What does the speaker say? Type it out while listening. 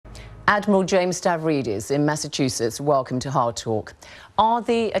Admiral James Stavridis in Massachusetts, welcome to Hard Talk. Are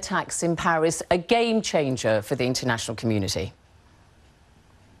the attacks in Paris a game changer for the international community?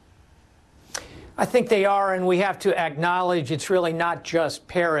 I think they are, and we have to acknowledge it's really not just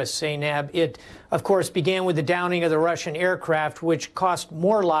Paris, Zainab. It, of course, began with the downing of the Russian aircraft, which cost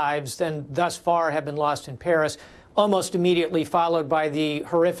more lives than thus far have been lost in Paris, almost immediately followed by the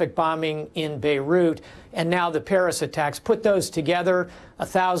horrific bombing in Beirut, and now the Paris attacks. Put those together,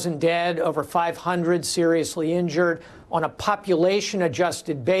 1,000 dead, over 500 seriously injured. On a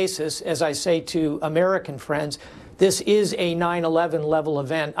population-adjusted basis, as I say to American friends, this is a 9/11 level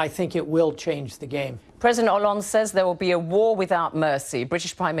event. I think it will change the game. President Hollande says there will be a war without mercy.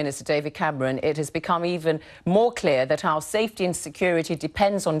 British Prime Minister David Cameron, it has become even more clear that our safety and security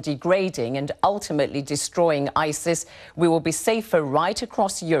depends on degrading and ultimately destroying ISIS. We will be safer right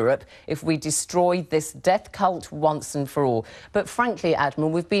across Europe if we destroy this death cult once and for all. But frankly,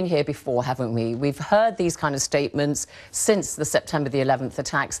 Admiral, we've been here before, haven't we? We've heard these kind of statements since the September the 11th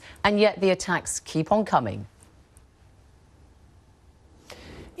attacks, and yet the attacks keep on coming.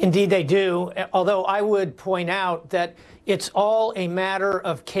 Indeed, they do, although I would point out that it's all a matter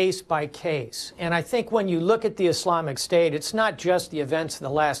of case by case. And I think when you look at the Islamic State, it's not just the events of the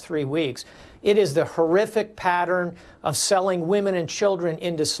last 3 weeks. It is the horrific pattern of selling women and children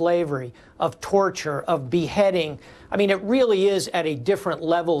into slavery, of torture, of beheading. I mean, it really is at a different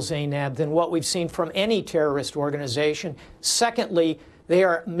level, Zainab, than what we've seen from any terrorist organization. Secondly, they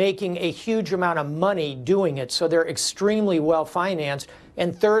are making a huge amount of money doing it, so they're extremely well financed.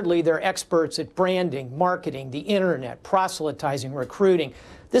 And thirdly, they're experts at branding, marketing, the internet, proselytizing, recruiting.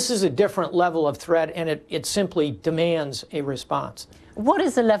 This is a different level of threat, and it simply demands a response. What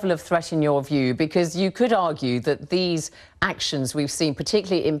is the level of threat in your view? Because you could argue that these actions we've seen,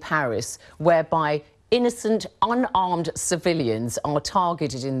 particularly in Paris, whereby innocent, unarmed civilians are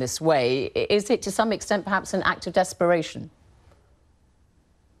targeted in this way, is it to some extent perhaps an act of desperation?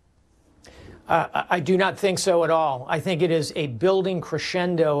 I do not think so at all. I think it is a building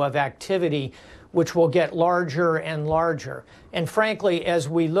crescendo of activity which will get larger and larger. And frankly, as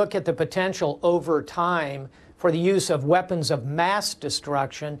we look at the potential over time for the use of weapons of mass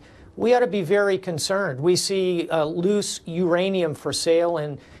destruction, we ought to be very concerned. We see loose uranium for sale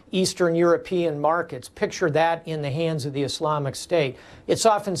in Eastern European markets. Picture that in the hands of the Islamic State. It's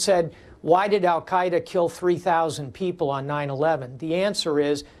often said, why did al-Qaeda kill 3,000 people on 9/11? The answer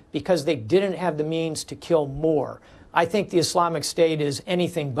is because they didn't have the means to kill more. I think the Islamic State is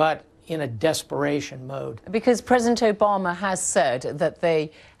anything but in a desperation mode. Because President Obama has said that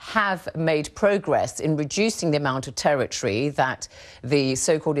they have made progress in reducing the amount of territory that the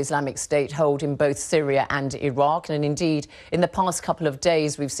so-called Islamic State hold in both Syria and Iraq. And indeed, in the past couple of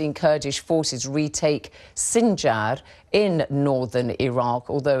days, we've seen Kurdish forces retake Sinjar in northern Iraq,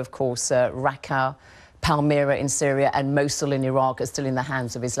 although, of course, Raqqa, Palmyra in Syria and Mosul in Iraq are still in the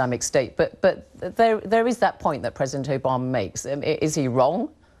hands of Islamic State. But there is that point that President Obama makes. Is he wrong?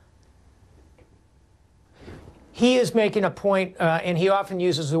 He is making a point, and he often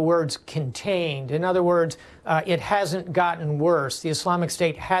uses the words contained. In other words, it hasn't gotten worse. The Islamic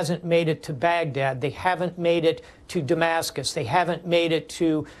State hasn't made it to Baghdad. They haven't made it to Damascus. They haven't made it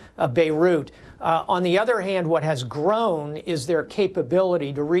to Beirut. On the other hand, what has grown is their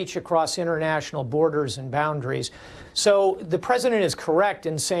capability to reach across international borders and boundaries. So the president is correct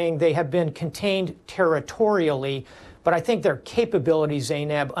in saying they have been contained territorially, but I think their capability,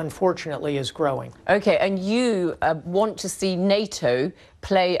 Zainab, unfortunately, is growing. OK, and you want to see NATO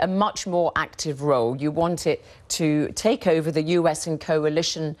play a much more active role. You want it to take over the US and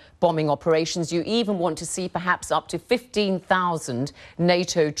coalition bombing operations. You even want to see perhaps up to 15,000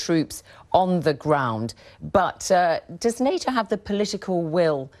 NATO troops on the ground. But does NATO have the political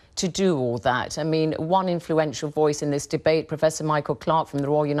will to do all that? I mean, one influential voice in this debate, Professor Michael Clark from the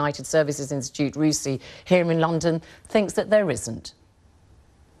Royal United Services Institute, RUSI, here in London, thinks that there isn't.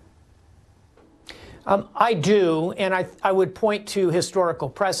 I do, and I would point to historical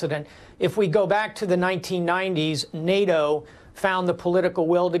precedent. If we go back to the 1990s, NATO found the political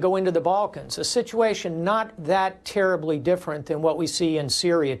will to go into the Balkans, a situation not that terribly different than what we see in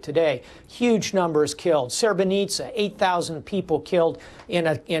Syria today. Huge numbers killed. Srebrenica, 8,000 people killed in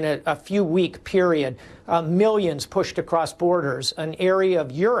a few-week period. Millions pushed across borders, an area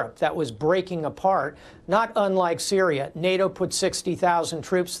of Europe that was breaking apart, not unlike Syria. NATO put 60,000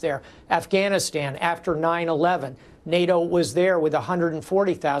 troops there. Afghanistan, after 9/11, NATO was there with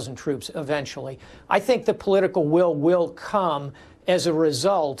 140,000 troops eventually. I think the political will come as a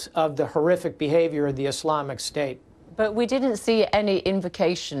result of the horrific behavior of the Islamic State. But we didn't see any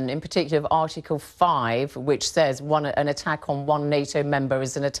invocation, in particular of Article 5, which says an attack on one NATO member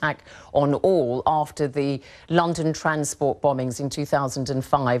is an attack on all, after the London transport bombings in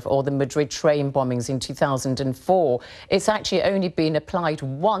 2005 or the Madrid train bombings in 2004. It's actually only been applied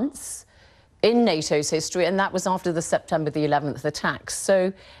once in NATO's history, and that was after the September the 11th attacks.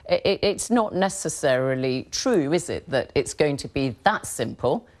 So it's not necessarily true, is it, that it's going to be that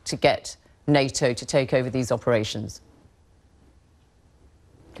simple to get NATO to take over these operations?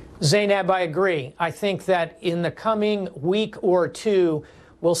 Zainab, I agree. I think that in the coming week or two,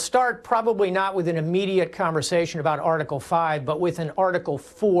 we'll start probably not with an immediate conversation about Article 5, but with an Article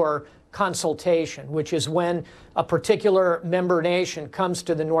 4 consultation, which is when a particular member nation comes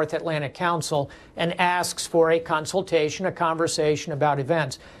to the North Atlantic Council and asks for a consultation, a conversation about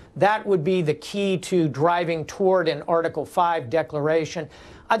events. That would be the key to driving toward an Article 5 declaration.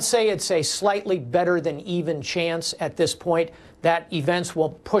 I'd say it's a slightly better than even chance at this point that events will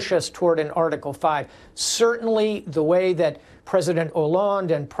push us toward an Article 5. Certainly the way that President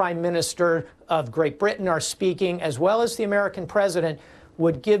Hollande and Prime Minister of Great Britain are speaking, as well as the American president,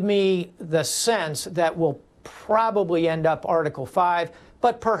 would give me the sense that we'll probably end up Article 5,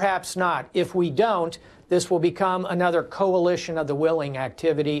 but perhaps not. If we don't, this will become another coalition of the willing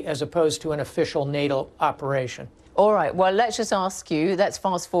activity as opposed to an official NATO operation. All right, well, let's just ask you, let's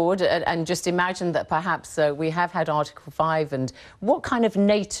fast forward and just imagine that perhaps we have had Article 5, and what kind of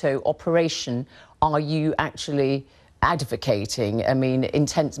NATO operation are you actually advocating? I mean,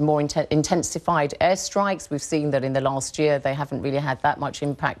 intensified airstrikes. We've seen that in the last year they haven't really had that much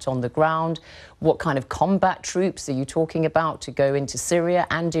impact on the ground. What kind of combat troops are you talking about to go into Syria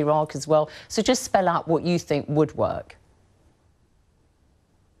and Iraq as well? So just spell out what you think would work.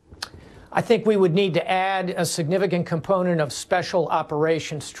 I think we would need to add a significant component of special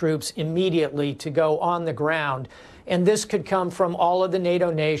operations troops immediately to go on the ground. And this could come from all of the NATO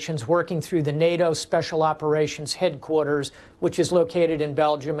nations working through the NATO Special Operations Headquarters, which is located in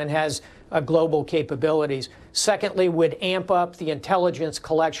Belgium and has global capabilities. Secondly, would amp up the intelligence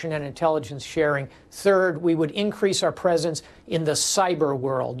collection and intelligence sharing. Third, we would increase our presence in the cyber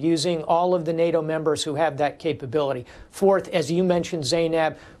world, using all of the NATO members who have that capability. Fourth, as you mentioned,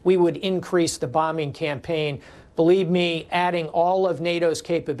 Zainab, we would increase the bombing campaign. Believe me, adding all of NATO's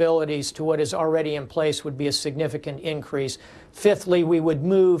capabilities to what is already in place would be a significant increase. Fifthly, we would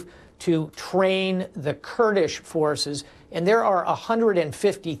move to train the Kurdish forces, and there are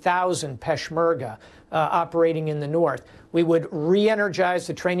 150,000 Peshmerga operating in the north. We would re-energize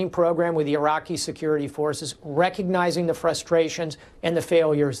the training program with the Iraqi security forces, recognizing the frustrations and the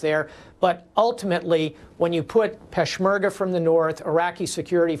failures there. But ultimately, when you put Peshmerga from the north, Iraqi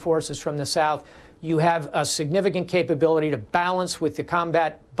security forces from the south, you have a significant capability to balance with the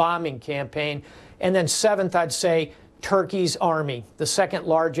combat bombing campaign. And then seventh, I'd say Turkey's army, the second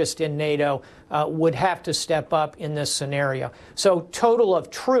largest in NATO, would have to step up in this scenario. So total of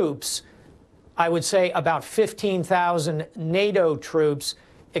troops, I would say about 15,000 NATO troops,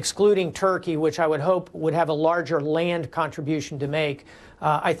 excluding Turkey, which I would hope would have a larger land contribution to make.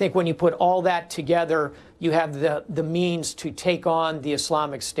 I think when you put all that together, you have the means to take on the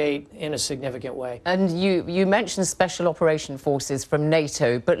Islamic State in a significant way. And you mentioned special operation forces from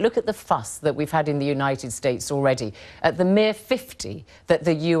NATO, but look at the fuss that we've had in the United States already. At the mere 50 that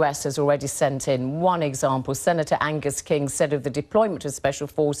the US has already sent in. One example, Senator Angus King said of the deployment of special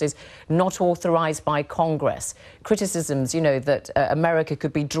forces not authorized by Congress. Criticisms, you know, that America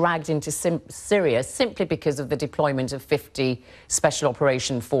could be dragged into Syria simply because of the deployment of 50 special operation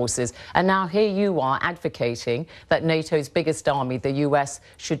forces. And now here you are advocating that NATO's biggest army, the US,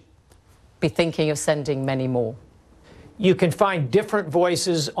 should be thinking of sending many more. You can find different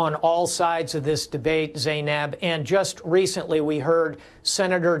voices on all sides of this debate, Zainab. And just recently we heard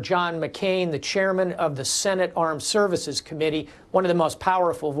Senator John McCain, the chairman of the Senate Armed Services Committee, one of the most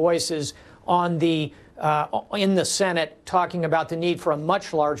powerful voices on in the Senate, talking about the need for a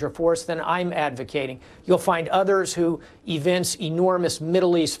much larger force than I'm advocating. You'll find others who evince enormous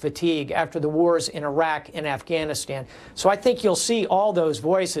Middle East fatigue after the wars in Iraq and Afghanistan. So I think you'll see all those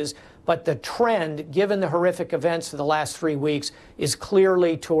voices, but the trend, given the horrific events of the last 3 weeks, is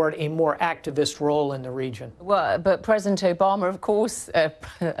clearly toward a more activist role in the region. Well, but President Obama, of course, a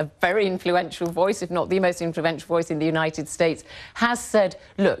very influential voice, if not the most influential voice in the United States, has said,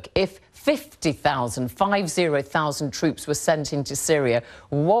 look, if 50,000 troops were sent into Syria,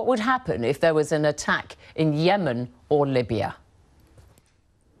 what would happen if there was an attack in Yemen or Libya?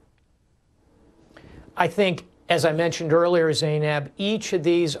 I think, as I mentioned earlier, Zainab, each of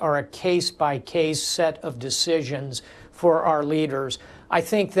these are a case-by-case set of decisions for our leaders. I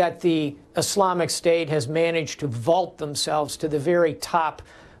think that the Islamic State has managed to vault themselves to the very top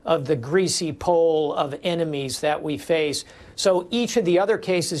of the greasy pole of enemies that we face. So each of the other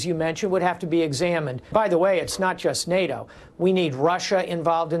cases you mentioned would have to be examined. By the way, it's not just NATO. We need Russia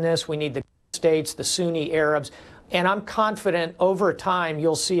involved in this. We need the states, the Sunni Arabs. And I'm confident over time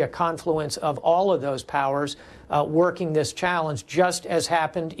you'll see a confluence of all of those powers working this challenge, just as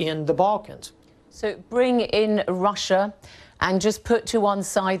happened in the Balkans. So bring in Russia and just put to one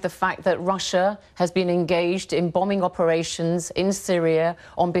side the fact that Russia has been engaged in bombing operations in Syria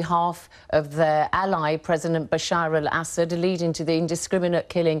on behalf of their ally, President Bashar al-Assad, leading to the indiscriminate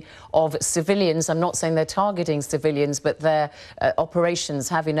killing of civilians. I'm not saying they're targeting civilians, but their operations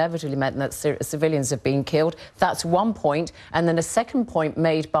have inevitably meant that civilians have been killed. That's one point. And then a second point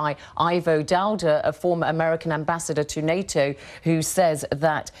made by Ivo Dauda, a former American ambassador to NATO, who says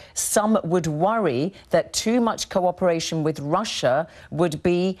that some would worry that too much cooperation with Russia would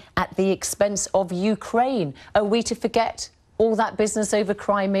be at the expense of Ukraine. Are we to forget all that business over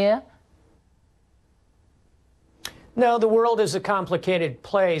Crimea? No, the world is a complicated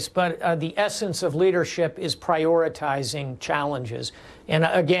place, but the essence of leadership is prioritizing challenges. And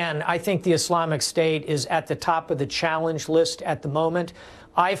again, I think the Islamic State is at the top of the challenge list at the moment.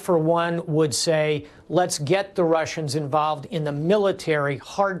 I, for one, would say, let's get the Russians involved in the military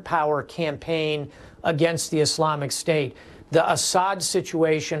hard power campaign against the Islamic State. The Assad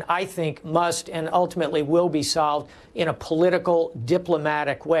situation, I think, must and ultimately will be solved in a political,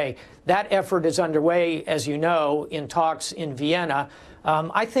 diplomatic way. That effort is underway, as you know, in talks in Vienna.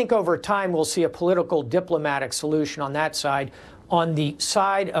 I think over time we'll see a political, diplomatic solution on that side. On the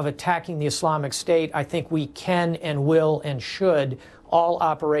side of attacking the Islamic State, I think we can and will and should all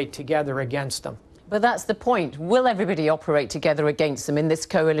operate together against them. But that's the point. Will everybody operate together against them in this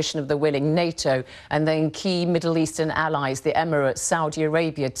coalition of the willing, NATO, and then key Middle Eastern allies, the Emirates, Saudi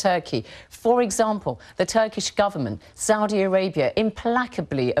Arabia, Turkey? For example, the Turkish government, Saudi Arabia,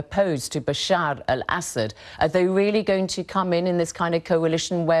 implacably opposed to Bashar al-Assad. Are they really going to come in this kind of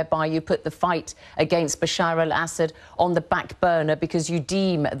coalition whereby you put the fight against Bashar al-Assad on the back burner because you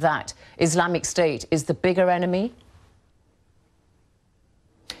deem that Islamic State is the bigger enemy?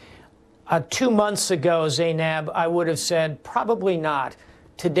 2 months ago, Zainab, I would have said probably not.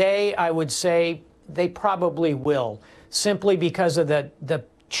 Today, I would say they probably will, simply because of the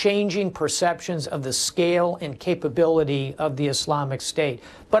changing perceptions of the scale and capability of the Islamic State.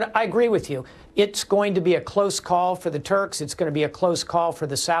 But I agree with you. It's going to be a close call for the Turks. It's going to be a close call for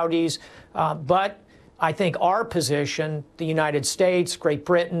the Saudis. But I think our position, the United States, Great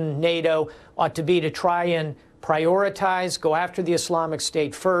Britain, NATO, ought to be to try and prioritize, go after the Islamic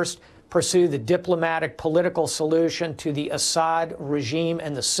State first, pursue the diplomatic political solution to the Assad regime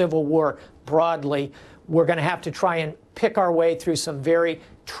and the civil war broadly. We're going to have to try and pick our way through some very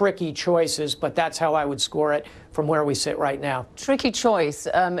tricky choices, but that's how I would score it from where we sit right now. Tricky choice.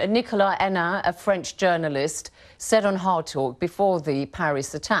 Nicolas Hennin, a French journalist, said on Hard Talk before the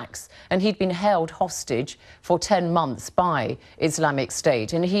Paris attacks, and he'd been held hostage for 10 months by Islamic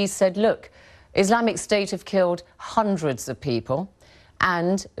State. And he said, look, Islamic State have killed hundreds of people,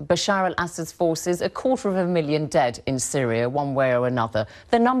 and Bashar al-Assad's forces, 250,000 dead in Syria, one way or another.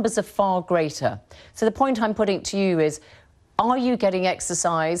 The numbers are far greater. So the point I'm putting to you is, are you getting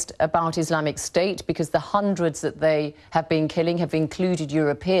exercised about Islamic State because the hundreds that they have been killing have included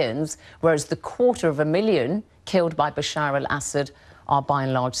Europeans, whereas the 250,000 killed by Bashar al-Assad are by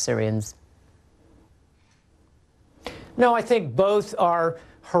and large Syrians? No, I think both are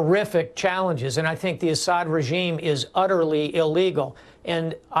horrific challenges, and I think the Assad regime is utterly illegal.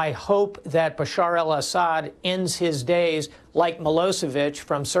 And I hope that Bashar al-Assad ends his days, like Milosevic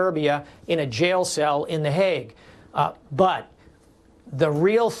from Serbia, in a jail cell in The Hague. But the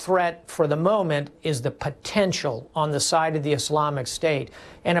real threat for the moment is the potential on the side of the Islamic State.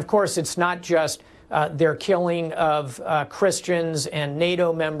 And of course, it's not just their killing of Christians and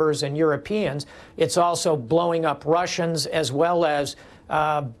NATO members and Europeans. It's also blowing up Russians as well as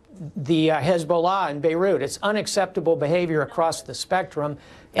the Hezbollah in Beirut. It's unacceptable behavior across the spectrum.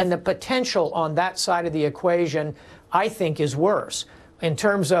 And the potential on that side of the equation, I think, is worse. In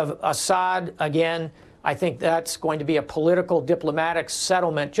terms of Assad, again, I think that's going to be a political, diplomatic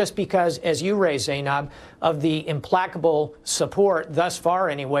settlement just because, as you raise, Zainab, of the implacable support, thus far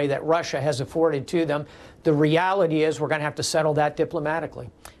anyway, that Russia has afforded to them. The reality is we're going to have to settle that diplomatically.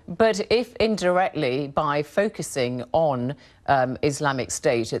 But if indirectly, by focusing on Islamic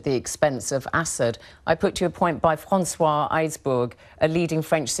State at the expense of Assad, I put to a point by François Eisbourg, a leading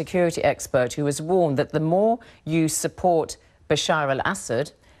French security expert, who has warned that the more you support Bashar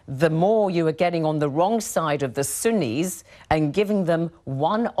al-Assad, the more you are getting on the wrong side of the Sunnis and giving them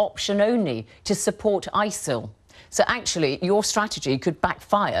one option only, to support i.s.i.l. So actually, your strategy could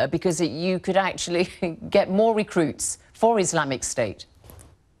backfire because you could actually get more recruits for Islamic State.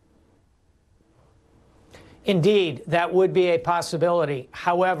 Indeed, that would be a possibility.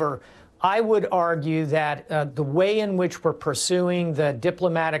 However, I would argue that the way in which we're pursuing the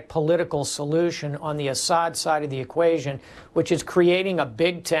diplomatic political solution on the Assad side of the equation, which is creating a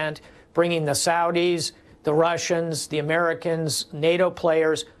big tent, bringing the Saudis, the Russians, the Americans, NATO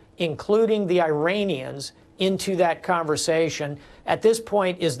players, including the Iranians, into that conversation, at this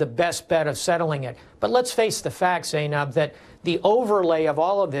point is the best bet of settling it. But let's face the facts, Zainab, that the overlay of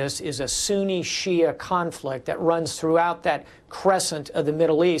all of this is a Sunni-Shia conflict that runs throughout that crescent of the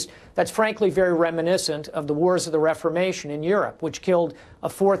Middle East that's frankly very reminiscent of the wars of the Reformation in Europe, which killed a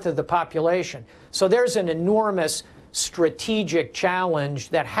fourth of the population. So there's an enormous strategic challenge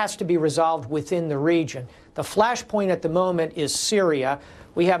that has to be resolved within the region. The flashpoint at the moment is Syria.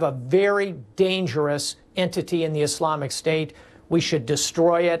 We have a very dangerous entity in the Islamic State. We should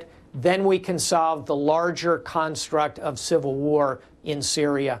destroy it. Then we can solve the larger construct of civil war in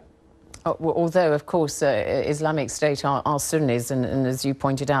Syria. Although, of course, Islamic State are Sunnis, and as you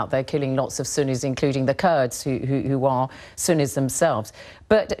pointed out, they're killing lots of Sunnis, including the Kurds, who are Sunnis themselves.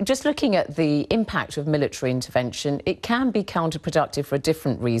 But just looking at the impact of military intervention, it can be counterproductive for a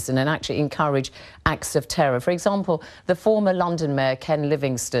different reason and actually encourage acts of terror. For example, the former London Mayor, Ken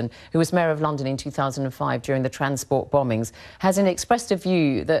Livingstone, who was Mayor of London in 2005 during the transport bombings, has expressed a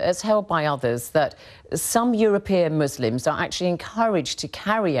view that, as held by others, that some European Muslims are actually encouraged to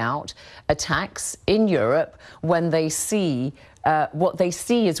carry out attacks in Europe when they see what they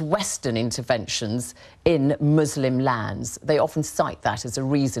see as Western interventions in Muslim lands. They often cite that as a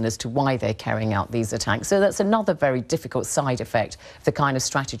reason as to why they're carrying out these attacks. So that's another very difficult side effect of the kind of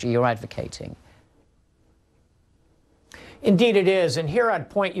strategy you're advocating. Indeed it is, and here I'd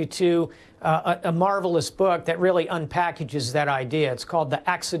point you to a marvelous book that really unpackages that idea. It's called The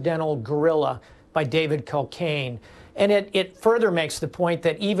Accidental Guerrilla by David Culcain. And it further makes the point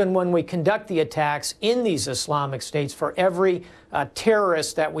that even when we conduct the attacks in these Islamic states, for every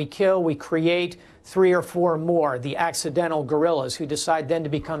terrorist that we kill, we create 3 or 4 more, the accidental guerrillas, who decide then to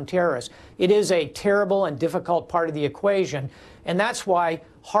become terrorists. It is a terrible and difficult part of the equation, and that's why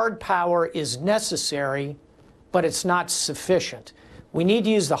hard power is necessary, but it's not sufficient. We need to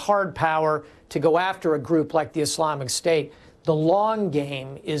use the hard power to go after a group like the Islamic State. The long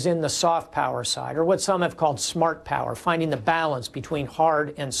game is in the soft power side, or what some have called smart power, finding the balance between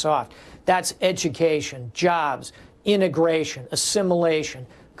hard and soft. That's education, jobs, integration, assimilation,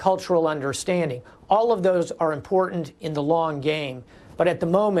 cultural understanding. All of those are important in the long game, but at the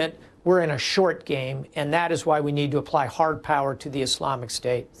moment, we're in a short game, and that is why we need to apply hard power to the Islamic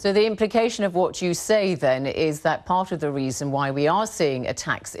State. So the implication of what you say, then, is that part of the reason why we are seeing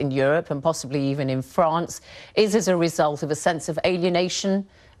attacks in Europe and possibly even in France is as a result of a sense of alienation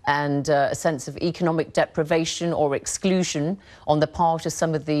and a sense of economic deprivation or exclusion on the part of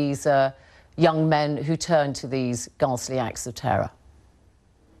some of these young men who turn to these ghastly acts of terror.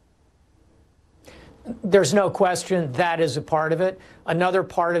 There's no question that is a part of it. Another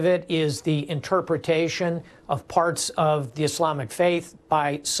part of it is the interpretation of parts of the Islamic faith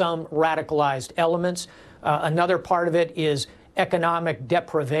by some radicalized elements. Another part of it is economic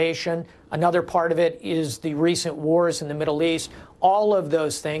deprivation. Another part of it is the recent wars in the Middle East. All of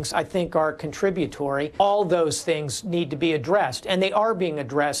those things, I think, are contributory. All those things need to be addressed, and they are being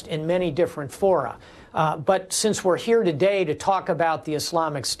addressed in many different fora. But since we're here today to talk about the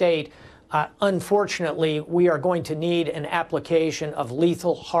Islamic State, unfortunately, we are going to need an application of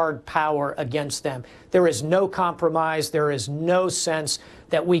lethal hard power against them. There is no compromise. There is no sense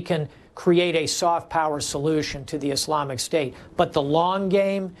that we can create a soft power solution to the Islamic State. But the long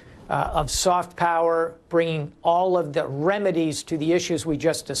game of soft power, bringing all of the remedies to the issues we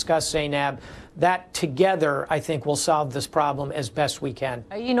just discussed, Zainab, that together, I think, will solve this problem as best we can.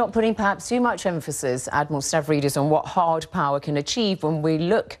 Are you not putting perhaps too much emphasis, Admiral Stavridis, on what hard power can achieve when we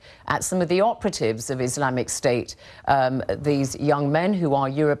look at some of the operatives of Islamic State, these young men who are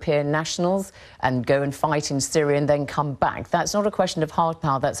European nationals and go and fight in Syria and then come back? That's not a question of hard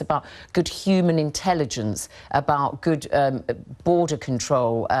power. That's about good human intelligence, about good border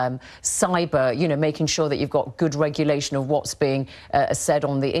control, cyber, you know, making sure that you've got good regulation of what's being said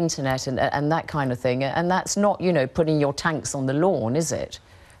on the internet and that kind of thing. And that's not, you know, putting your tanks on the lawn, is it?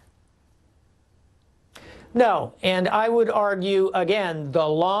 No, and I would argue, again, the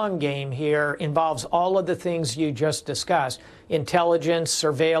long game here involves all of the things you just discussed: intelligence,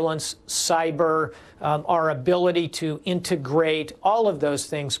 surveillance, cyber, our ability to integrate, all of those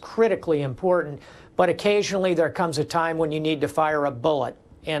things critically important. But occasionally there comes a time when you need to fire a bullet.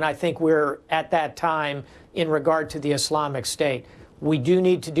 And I think we're at that time in regard to the Islamic State. We do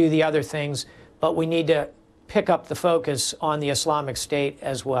need to do the other things, but we need to pick up the focus on the Islamic State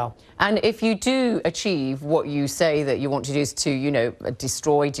as well. And if you do achieve what you say that you want to do, is to, you know,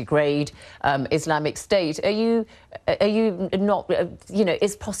 destroy, degrade Islamic State, are you not, you know,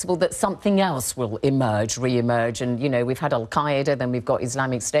 it's possible that something else will emerge, re-emerge, and, you know, we've had Al-Qaeda, then we've got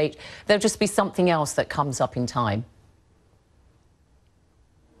Islamic State. There'll just be something else that comes up in time.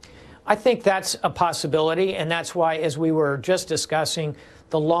 I think that's a possibility, and that's why, as we were just discussing,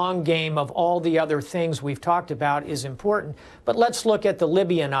 the long game of all the other things we've talked about is important. But let's look at the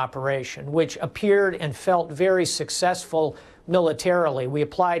Libyan operation, which appeared and felt very successful militarily. We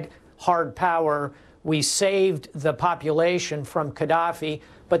applied hard power. We saved the population from Gaddafi.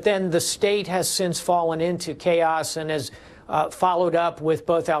 But then the state has since fallen into chaos and has followed up with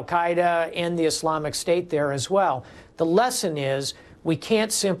both Al-Qaeda and the Islamic State there as well. The lesson is we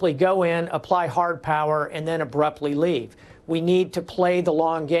can't simply go in, apply hard power, and then abruptly leave. We need to play the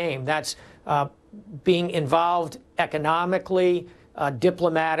long game. That's being involved economically,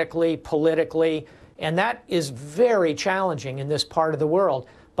 diplomatically, politically, and that is very challenging in this part of the world.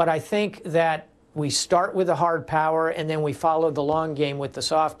 But I think that we start with the hard power and then we follow the long game with the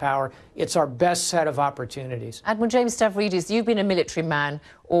soft power. It's our best set of opportunities. Admiral James Stavridis, you've been a military man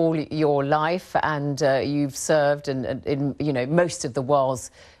all your life, and you've served in you know, most of the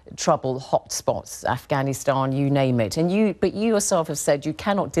world's troubled hotspots, Afghanistan, you name it. But you yourself have said you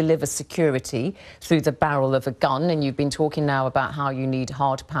cannot deliver security through the barrel of a gun, and you've been talking now about how you need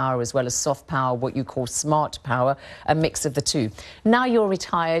hard power as well as soft power, what you call smart power, a mix of the two. Now you're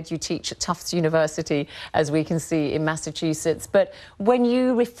retired, you teach at Tufts University, as we can see in Massachusetts. But when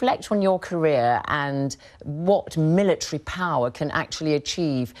you reflect on your career and what military power can actually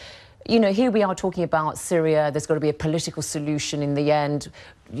achieve, you know, here we are talking about Syria. There's got to be a political solution in the end.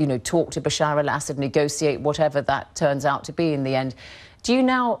 You know, talk to Bashar al-Assad, negotiate, whatever that turns out to be in the end. Do you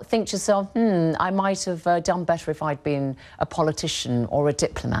now think to yourself, I might have done better if I'd been a politician or a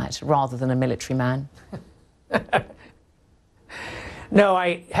diplomat rather than a military man? No,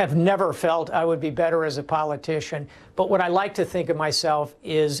 I have never felt I would be better as a politician. But what I like to think of myself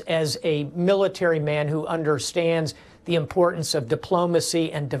is as a military man who understands the importance of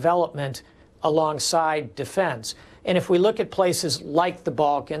diplomacy and development alongside defense. And if we look at places like the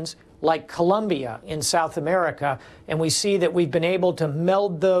Balkans, like Colombia in South America, and we see that we've been able to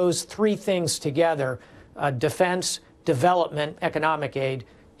meld those three things together, defense, development, economic aid,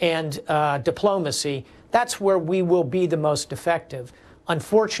 and diplomacy, that's where we will be the most effective.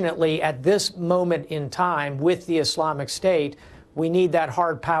 Unfortunately, at this moment in time with the Islamic State, we need that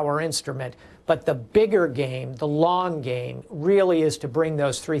hard power instrument. But the bigger game, the long game, really is to bring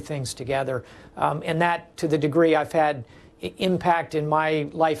those three things together. And that, to the degree I've had impact in my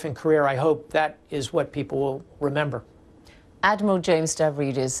life and career, I hope that is what people will remember. Admiral James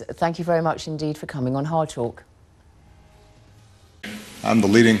Stavridis, thank you very much indeed for coming on Hard Talk. I'm the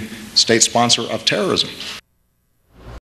leading state sponsor of terrorism.